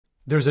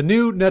There's a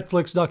new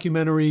Netflix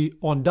documentary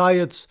on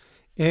diets,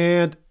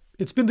 and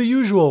it's been the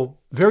usual,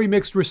 very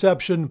mixed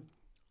reception,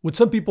 with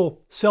some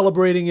people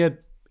celebrating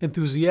it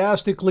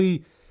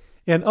enthusiastically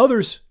and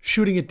others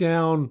shooting it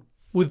down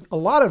with a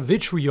lot of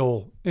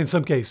vitriol in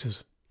some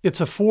cases.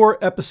 It's a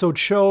 4-episode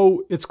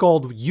show. It's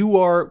called You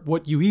Are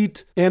What You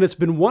Eat, and it's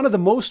been one of the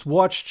most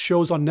watched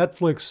shows on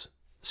Netflix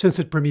since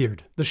it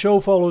premiered. The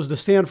show follows the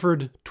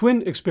Stanford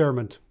Twin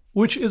Experiment,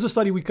 which is a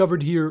study we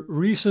covered here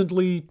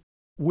recently,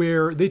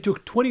 where they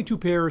took 22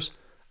 pairs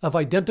of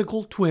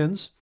identical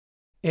twins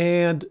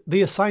and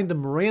they assigned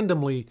them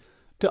randomly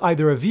to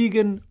either a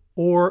vegan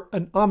or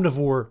an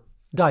omnivore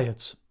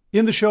diets.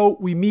 In the show,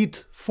 we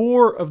meet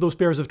 4 of those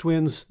pairs of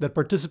twins that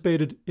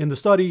participated in the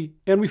study,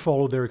 and we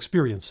follow their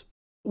experience.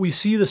 We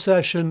see the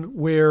session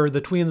where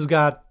the twins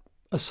got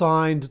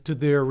assigned to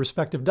their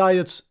respective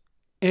diets,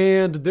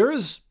 and there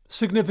is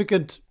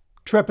significant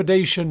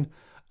trepidation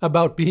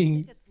about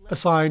being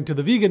assigned to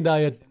the vegan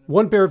diet.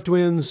 One pair of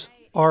twins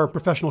are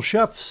professional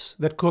chefs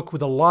that cook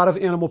with a lot of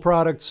animal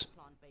products.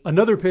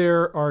 Another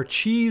pair are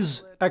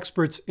cheese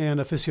experts and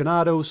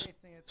aficionados.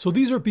 So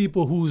these are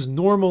people whose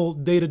normal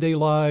day-to-day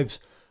lives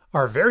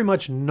are very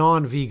much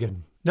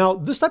non-vegan. Now,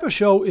 this type of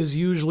show is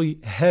usually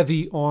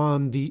heavy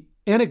on the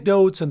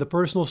anecdotes and the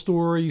personal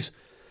stories.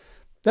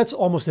 That's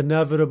almost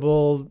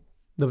inevitable.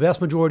 The vast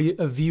majority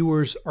of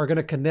viewers are going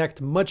to connect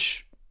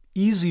much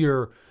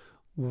easier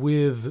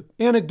with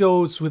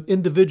anecdotes, with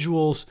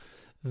individuals,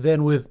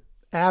 than with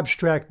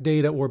abstract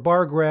data or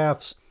bar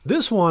graphs.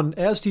 This one,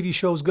 as TV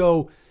shows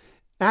go,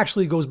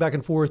 actually goes back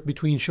and forth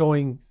between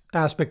showing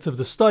aspects of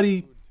the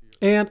study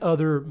and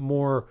other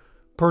more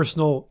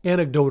personal,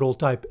 anecdotal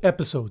type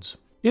episodes.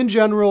 In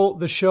general,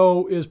 the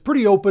show is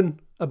pretty open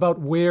about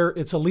where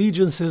its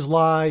allegiances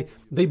lie.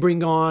 They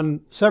bring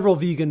on several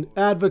vegan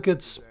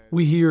advocates.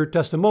 We hear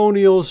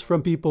testimonials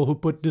from people who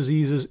put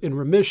diseases in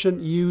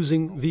remission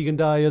using vegan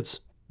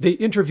diets. They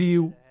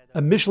interview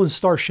a Michelin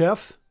star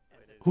chef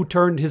who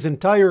turned his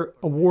entire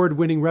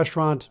award-winning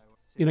restaurant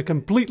in a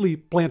completely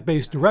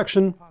plant-based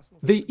direction.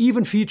 They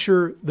even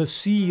feature the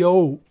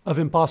CEO of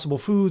Impossible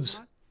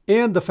Foods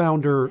and the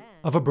founder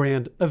of a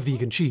brand of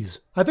vegan cheese.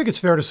 I think it's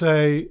fair to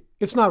say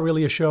it's not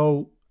really a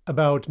show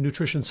about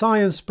nutrition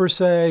science per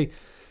se.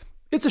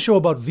 It's a show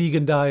about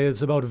vegan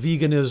diets, about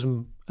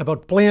veganism,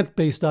 about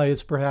plant-based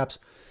diets perhaps.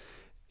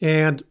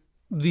 And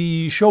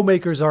the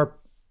showmakers are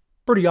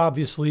pretty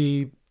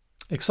obviously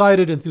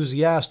excited,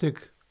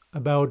 enthusiastic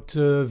about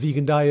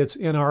vegan diets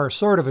and are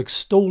sort of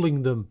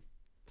extolling them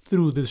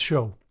through this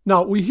show.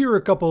 Now, we hear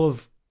a couple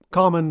of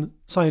common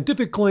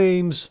scientific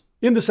claims.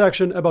 In the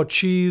section about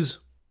cheese,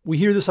 we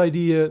hear this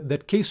idea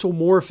that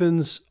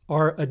casomorphins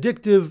are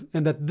addictive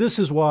and that this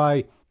is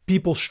why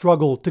people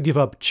struggle to give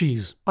up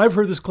cheese. I've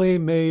heard this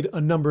claim made a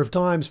number of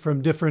times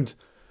from different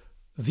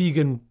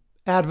vegan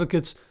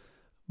advocates,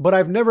 but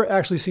I've never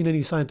actually seen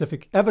any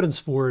scientific evidence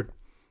for it.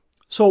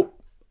 So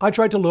I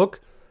tried to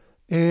look,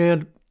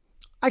 and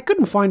I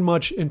couldn't find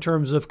much in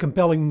terms of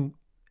compelling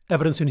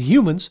evidence in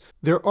humans.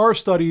 There are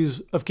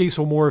studies of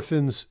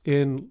casomorphins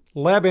in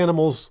lab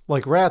animals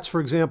like rats,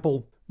 for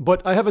example,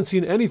 but I haven't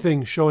seen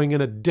anything showing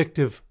an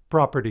addictive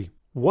property.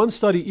 One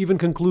study even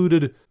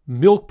concluded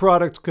milk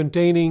products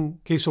containing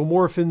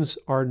casomorphins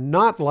are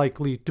not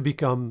likely to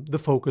become the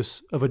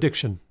focus of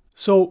addiction.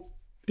 So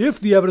if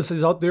the evidence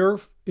is out there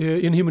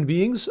in human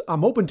beings,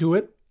 I'm open to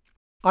it.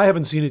 I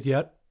haven't seen it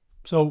yet.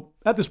 So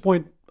at this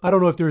point, I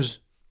don't know if there's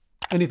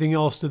anything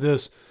else to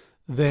this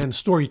than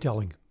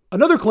storytelling.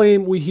 Another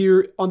claim we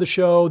hear on the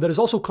show that is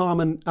also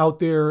common out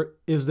there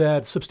is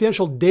that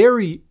substantial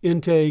dairy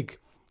intake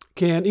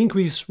can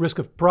increase risk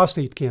of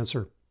prostate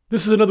cancer.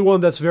 This is another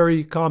one that's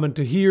very common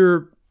to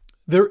hear.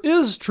 There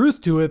is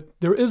truth to it.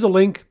 There is a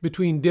link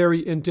between dairy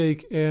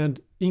intake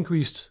and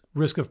increased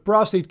risk of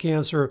prostate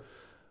cancer,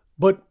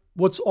 but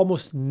what's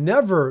almost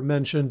never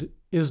mentioned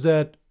is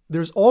that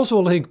there's also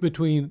a link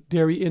between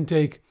dairy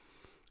intake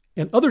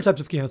and other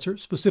types of cancer,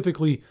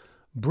 specifically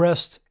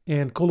breast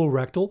and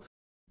colorectal,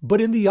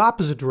 but in the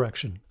opposite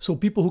direction. So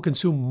people who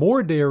consume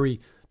more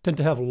dairy tend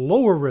to have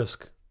lower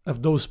risk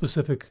of those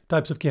specific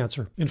types of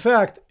cancer. In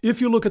fact,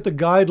 if you look at the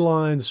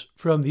guidelines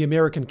from the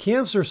American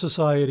Cancer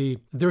Society,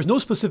 there's no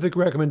specific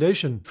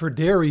recommendation for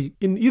dairy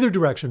in either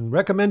direction,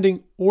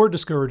 recommending or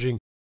discouraging,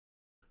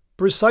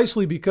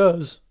 precisely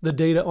because the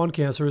data on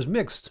cancer is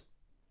mixed.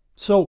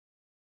 So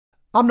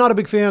I'm not a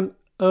big fan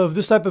of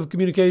this type of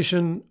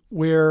communication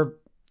where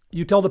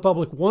you tell the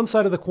public one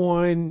side of the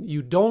coin,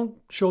 you don't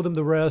show them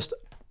the rest.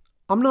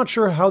 I'm not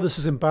sure how this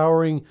is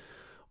empowering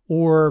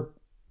or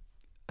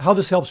how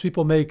this helps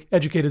people make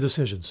educated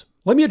decisions.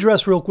 Let me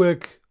address real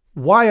quick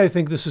why I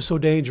think this is so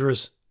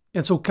dangerous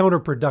and so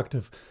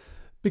counterproductive.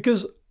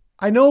 Because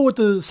I know what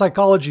the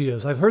psychology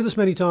is. I've heard this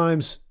many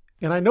times,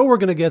 and I know we're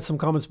going to get some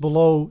comments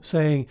below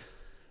saying,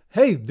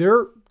 hey,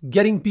 they're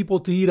getting people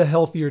to eat a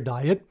healthier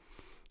diet.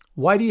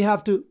 Why do you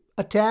have to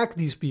attack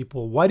these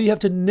people? Why do you have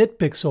to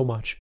nitpick so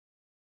much?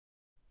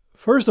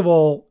 First of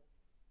all,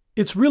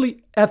 it's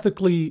really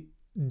ethically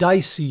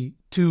dicey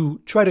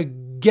to try to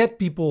get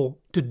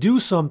people to do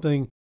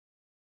something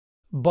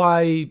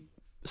by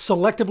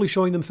selectively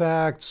showing them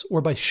facts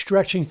or by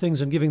stretching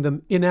things and giving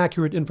them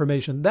inaccurate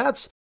information.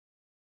 That's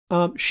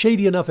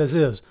shady enough as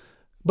is.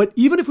 But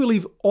even if we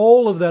leave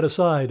all of that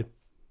aside,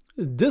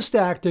 this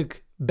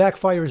tactic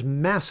backfires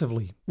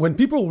massively. When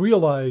people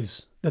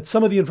realize that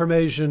some of the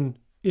information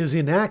is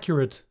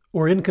inaccurate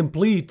or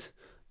incomplete,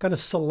 kind of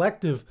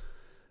selective,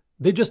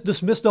 they just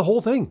dismiss the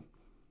whole thing.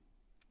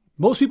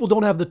 Most people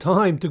don't have the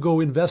time to go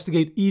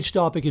investigate each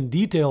topic in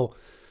detail.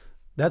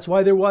 That's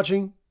why they're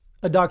watching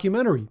a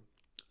documentary.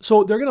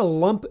 So they're going to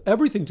lump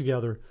everything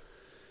together.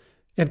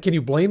 And can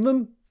you blame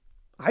them?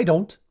 I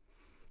don't.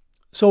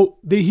 So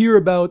they hear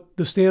about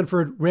the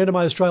Stanford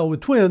randomized trial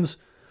with twins.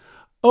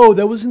 Oh,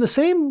 that was in the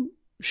same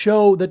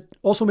show that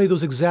also made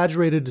those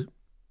exaggerated,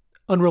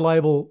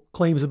 unreliable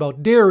claims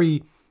about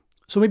dairy.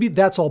 So maybe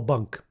that's all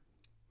bunk.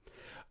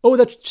 Oh,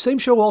 that same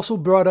show also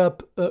brought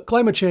up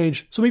climate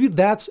change. So maybe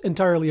that's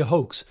entirely a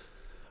hoax,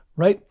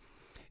 right?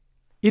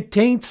 It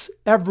taints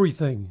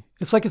everything.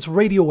 It's like it's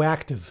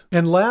radioactive.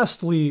 And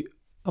lastly,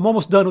 I'm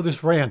almost done with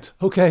this rant,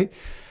 okay?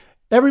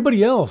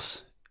 Everybody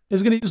else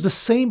is going to use the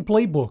same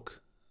playbook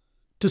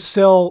to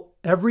sell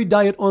every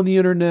diet on the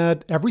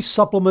internet, every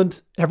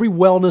supplement, every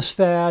wellness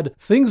fad,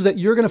 things that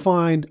you're going to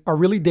find are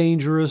really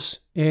dangerous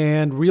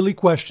and really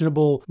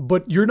questionable,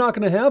 but you're not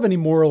going to have any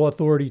moral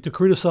authority to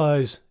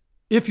criticize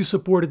if you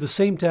supported the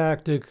same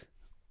tactic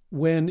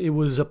when it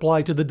was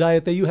applied to the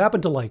diet that you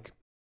happen to like.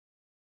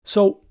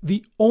 So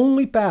the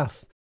only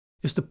path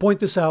is to point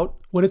this out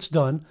when it's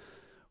done,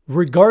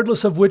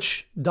 regardless of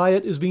which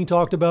diet is being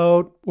talked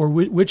about or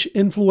which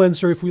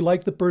influencer, if we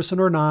like the person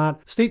or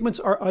not. Statements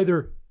are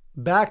either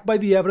backed by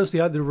the evidence, they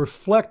either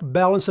reflect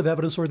balance of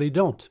evidence or they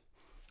don't.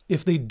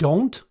 If they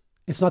don't,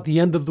 it's not the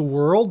end of the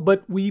world,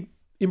 but we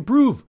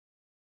improve,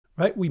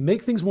 right? We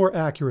make things more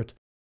accurate.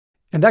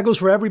 And that goes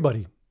for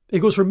everybody. It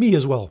goes for me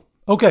as well.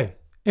 Okay,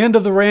 end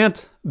of the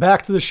rant,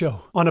 back to the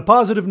show. On a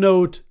positive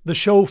note, the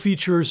show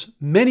features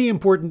many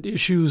important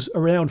issues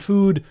around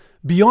food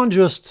beyond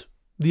just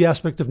the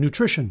aspect of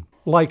nutrition,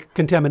 like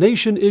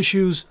contamination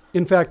issues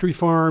in factory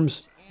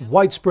farms,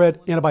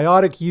 widespread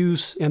antibiotic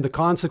use and the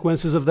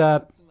consequences of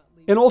that,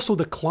 and also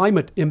the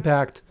climate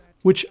impact,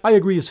 which I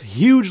agree is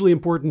hugely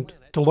important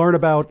to learn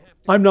about.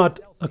 I'm not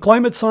a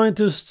climate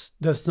scientist,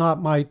 that's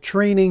not my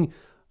training,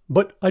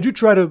 but I do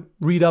try to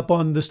read up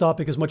on this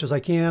topic as much as I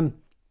can,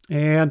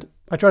 and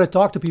I try to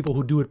talk to people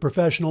who do it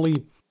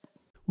professionally.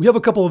 We have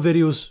a couple of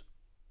videos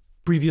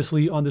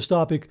previously on this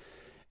topic,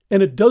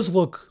 and it does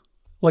look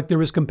like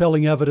there is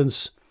compelling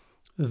evidence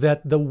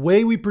that the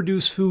way we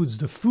produce foods,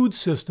 the food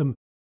system,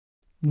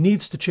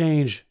 needs to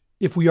change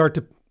if we are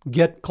to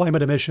get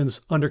climate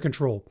emissions under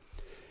control.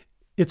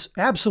 It's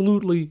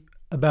absolutely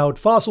about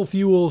fossil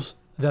fuels.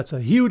 That's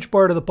a huge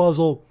part of the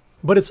puzzle,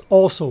 but it's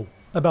also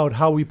about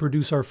how we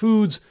produce our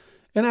foods.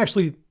 And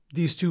actually,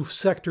 these two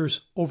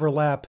sectors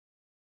overlap.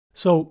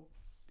 So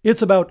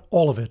it's about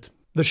all of it.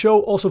 The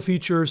show also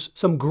features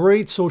some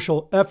great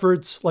social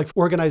efforts, like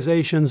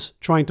organizations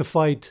trying to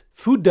fight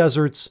food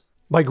deserts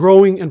by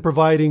growing and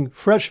providing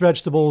fresh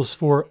vegetables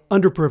for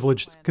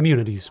underprivileged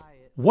communities.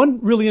 One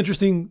really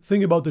interesting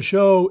thing about the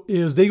show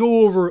is they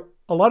go over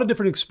a lot of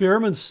different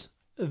experiments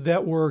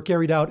that were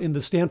carried out in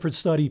the Stanford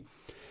study.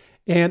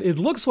 And it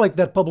looks like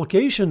that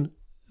publication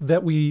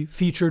that we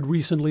featured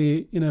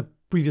recently in a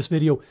previous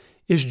video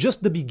is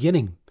just the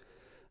beginning.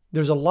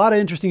 There's a lot of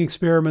interesting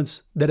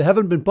experiments that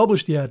haven't been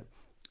published yet,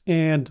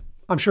 and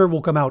I'm sure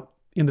will come out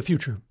in the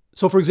future.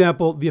 So for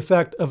example, the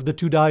effect of the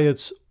two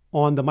diets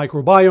on the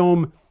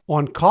microbiome,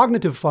 on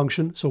cognitive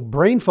function, so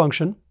brain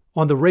function,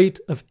 on the rate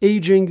of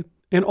aging,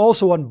 and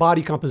also on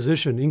body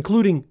composition,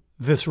 including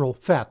visceral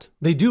fat.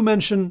 They do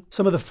mention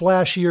some of the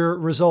flashier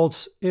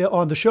results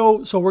on the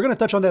show, so we're going to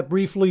touch on that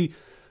briefly.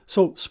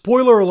 So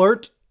spoiler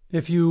alert,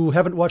 if you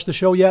haven't watched the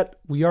show yet,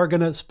 we are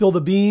going to spill the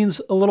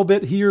beans a little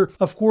bit here.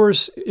 Of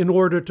course, in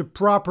order to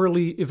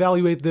properly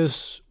evaluate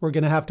this, we're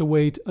going to have to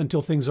wait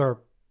until things are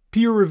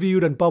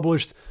peer-reviewed and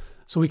published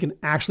so we can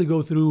actually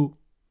go through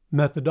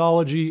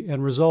methodology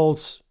and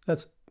results.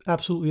 That's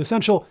absolutely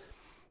essential.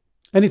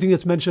 Anything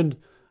that's mentioned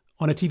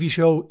on a TV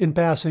show in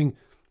passing,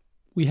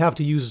 we have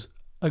to use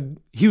a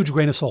huge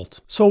grain of salt.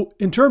 So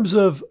in terms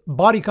of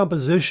body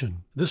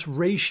composition, this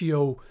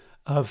ratio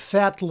of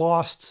fat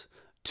lost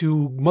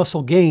to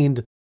muscle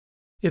gained,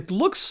 it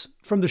looks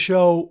from the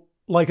show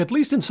like, at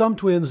least in some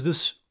twins,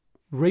 this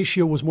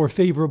ratio was more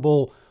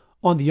favorable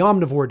on the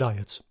omnivore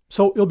diets.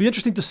 So it'll be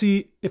interesting to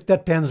see if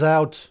that pans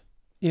out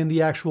in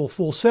the actual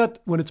full set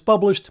when it's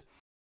published.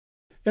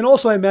 And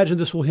also I imagine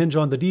this will hinge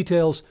on the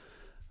details.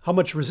 How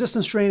much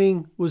resistance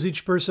training was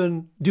each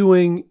person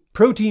doing?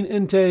 Protein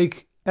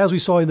intake, as we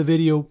saw in the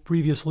video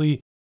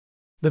previously,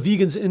 the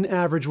vegans in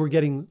average were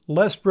getting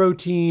less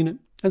protein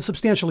and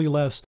substantially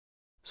less.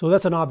 So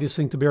that's an obvious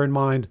thing to bear in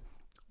mind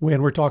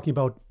when we're talking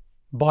about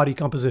body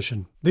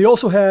composition. They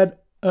also had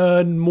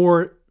a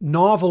more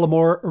novel, a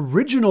more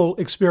original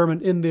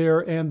experiment in there,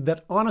 and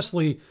that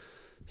honestly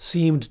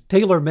seemed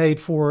tailor-made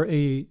for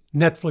a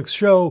Netflix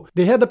show.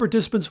 They had the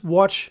participants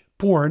watch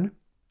porn,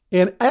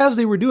 and as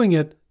they were doing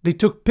it, they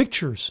took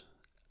pictures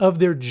of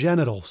their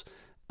genitals.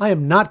 I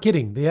am not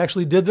kidding. They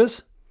actually did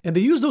this, and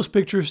they used those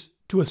pictures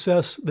to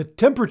assess the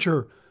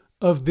temperature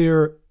of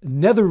their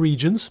nether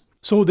regions.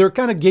 So they're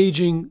kind of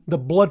gauging the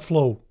blood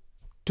flow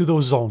to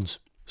those zones.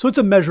 So it's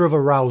a measure of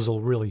arousal,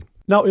 really.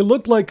 Now, it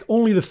looked like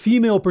only the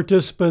female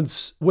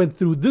participants went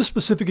through this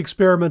specific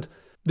experiment.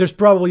 There's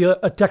probably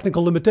a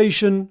technical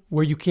limitation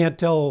where you can't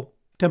tell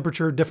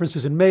temperature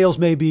differences in males,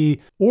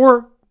 maybe,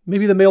 or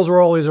maybe the males are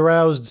always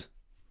aroused,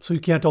 so you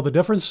can't tell the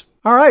difference.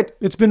 All right,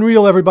 it's been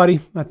real, everybody.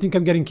 I think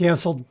I'm getting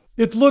canceled.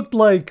 It looked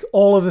like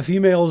all of the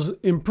females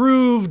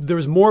improved. There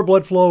was more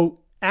blood flow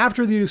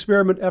after the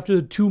experiment, after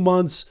the 2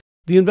 months.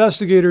 The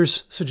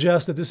investigators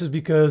suggest that this is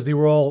because they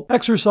were all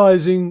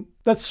exercising.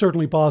 That's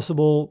certainly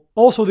possible.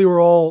 Also, they were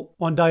all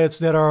on diets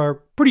that are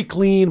pretty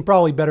clean,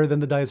 probably better than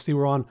the diets they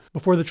were on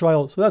before the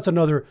trial. So that's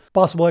another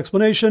possible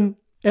explanation.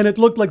 And it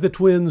looked like the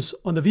twins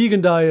on the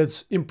vegan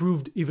diets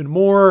improved even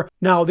more.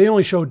 Now, they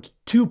only showed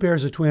 2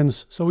 pairs of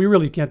twins, so we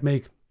really can't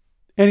make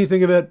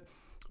anything of it.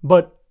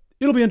 But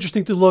it'll be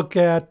interesting to look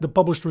at the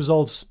published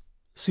results,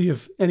 see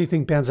if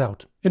anything pans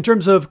out. In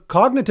terms of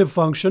cognitive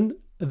function,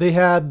 they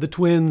had the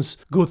twins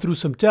go through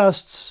some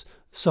tests,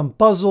 some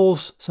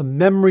puzzles, some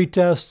memory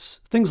tests,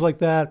 things like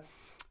that,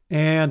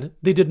 and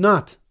they did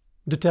not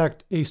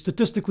detect a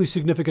statistically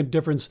significant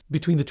difference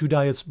between the 2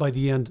 diets by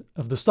the end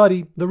of the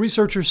study. The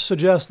researchers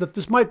suggest that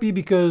this might be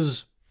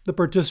because the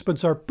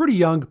participants are pretty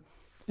young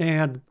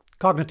and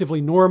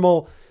cognitively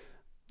normal.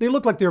 They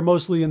look like they're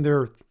mostly in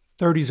their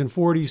 30s and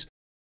 40s.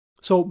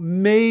 So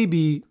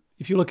maybe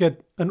if you look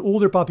at an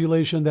older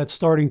population that's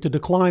starting to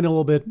decline a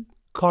little bit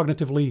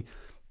cognitively,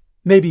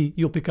 maybe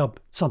you'll pick up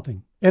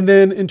something. And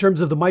then in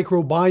terms of the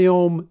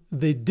microbiome,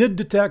 they did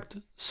detect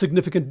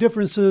significant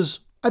differences.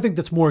 I think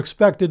that's more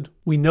expected.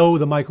 We know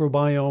the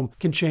microbiome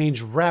can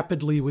change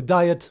rapidly with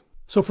diet.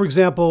 So for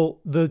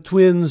example, the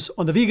twins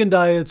on the vegan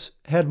diets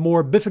had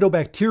more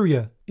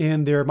Bifidobacteria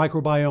in their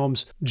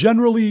microbiomes.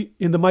 Generally,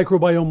 in the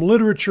microbiome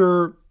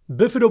literature,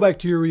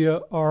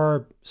 Bifidobacteria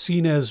are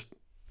seen as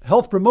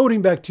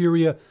health-promoting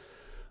bacteria.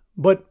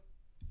 But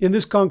in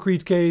this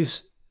concrete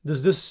case,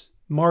 does this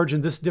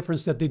margin, this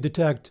difference that they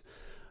detect,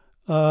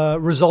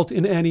 result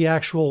in any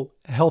actual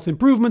health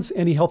improvements,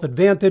 any health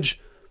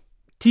advantage?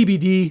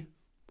 TBD.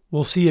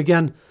 We'll see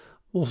again.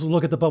 We'll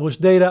look at the published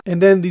data. And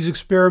then these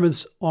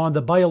experiments on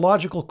the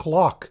biological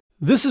clock.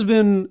 This has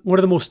been one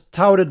of the most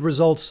touted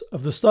results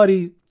of the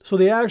study. So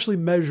they actually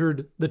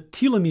measured the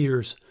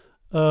telomeres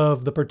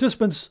of the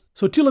participants.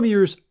 So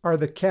telomeres are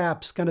the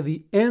caps, kind of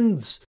the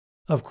ends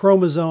of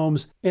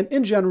chromosomes. And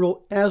in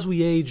general, as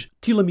we age,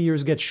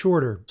 telomeres get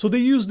shorter. So they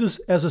used this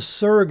as a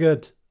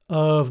surrogate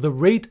of the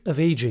rate of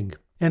aging.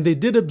 And they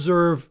did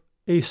observe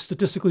a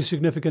statistically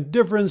significant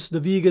difference.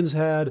 The vegans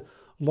had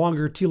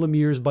longer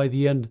telomeres by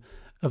the end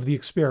of the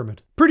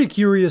experiment. Pretty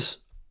curious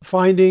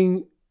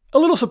finding, a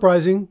little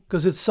surprising,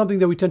 because it's something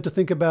that we tend to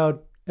think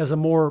about as a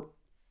more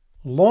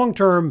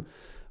long-term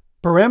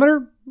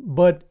parameter,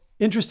 but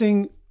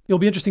interesting. It'll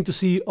be interesting to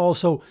see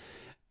also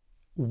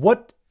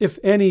what, if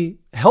any,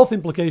 health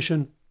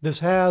implication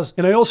this has.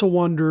 And I also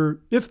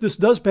wonder if this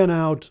does pan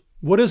out,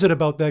 what is it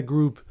about that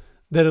group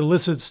that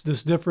elicits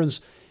this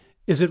difference?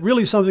 Is it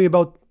really something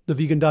about the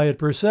vegan diet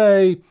per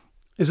se?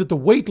 Is it the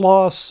weight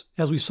loss,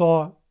 as we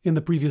saw in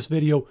the previous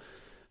video?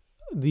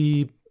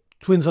 The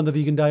twins on the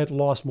vegan diet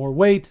lost more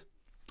weight,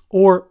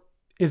 or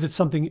is it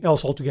something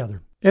else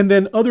altogether? And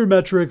then other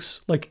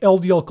metrics like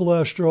LDL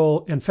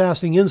cholesterol and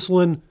fasting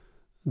insulin,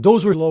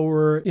 those were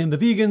lower in the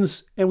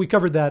vegans, and we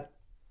covered that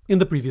in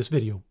the previous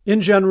video.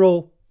 In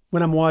general,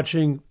 when I'm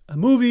watching a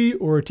movie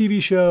or a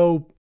TV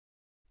show,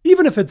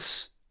 even if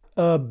it's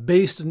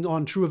based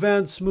on true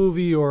events,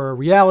 movie or a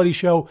reality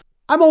show,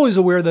 I'm always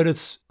aware that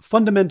it's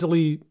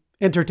fundamentally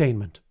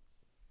entertainment.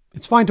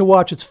 It's fine to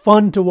watch, it's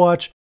fun to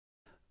watch,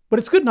 but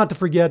it's good not to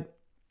forget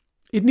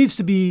it needs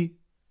to be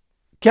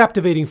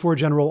captivating for a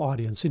general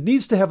audience. It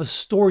needs to have a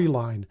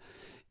storyline.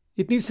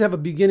 It needs to have a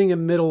beginning, a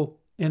middle,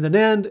 and an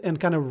end, and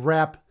kind of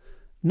wrap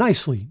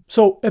nicely.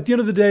 So at the end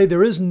of the day,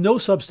 there is no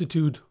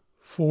substitute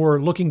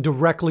for looking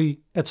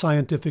directly at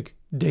scientific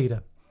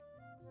data.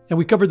 And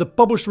we covered the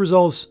published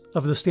results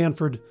of the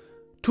Stanford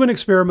Twin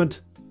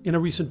Experiment in a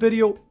recent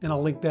video, and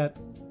I'll link that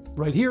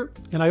right here.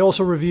 And I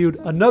also reviewed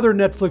another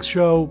Netflix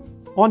show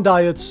on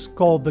diets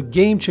called The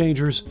Game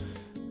Changers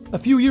a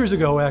few years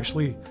ago,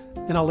 actually,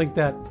 and I'll link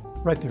that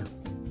right there.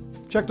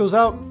 Check those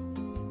out.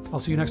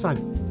 I'll see you next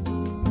time.